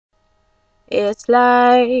It's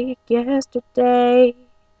like yesterday,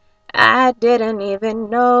 I didn't even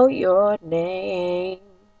know your name.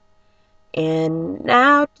 And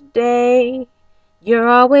now today, you're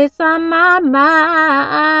always on my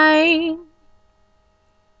mind.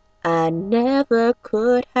 I never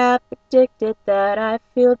could have predicted that I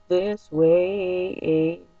feel this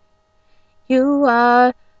way. You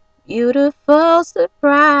are beautiful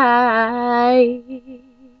surprise.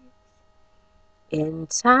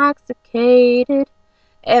 Intoxicated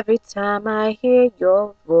every time I hear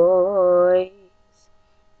your voice.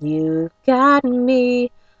 You got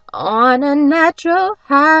me on a natural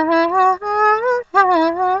high.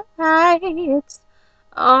 It's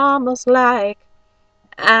almost like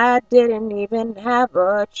I didn't even have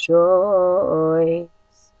a choice.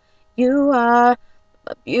 You are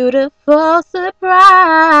a beautiful surprise.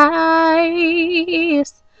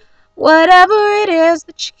 Whatever it is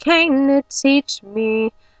that you came to teach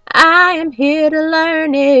me, I am here to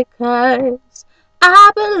learn it, 'cause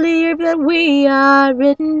I believe that we are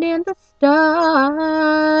written in the stars.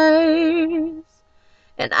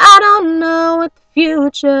 And I don't know what the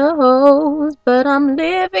future holds, but I'm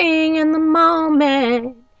living in the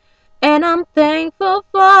moment. And I'm thankful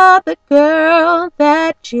for the girl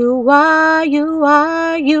that you are, you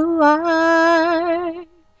are, you are.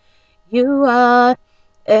 You are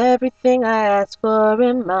everything I ask for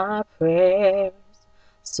in my prayers.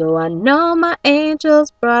 So I know my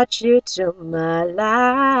angels brought you to my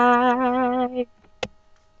life.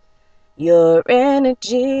 Your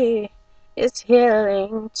energy is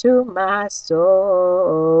healing to my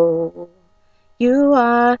soul. You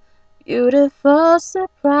are beautiful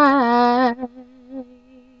surprise.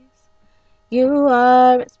 You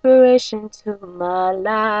are inspiration to my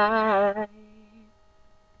life.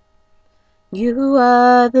 You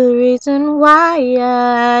are the reason why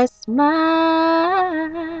I smile.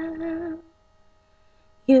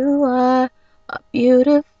 You are a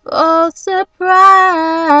beautiful surprise.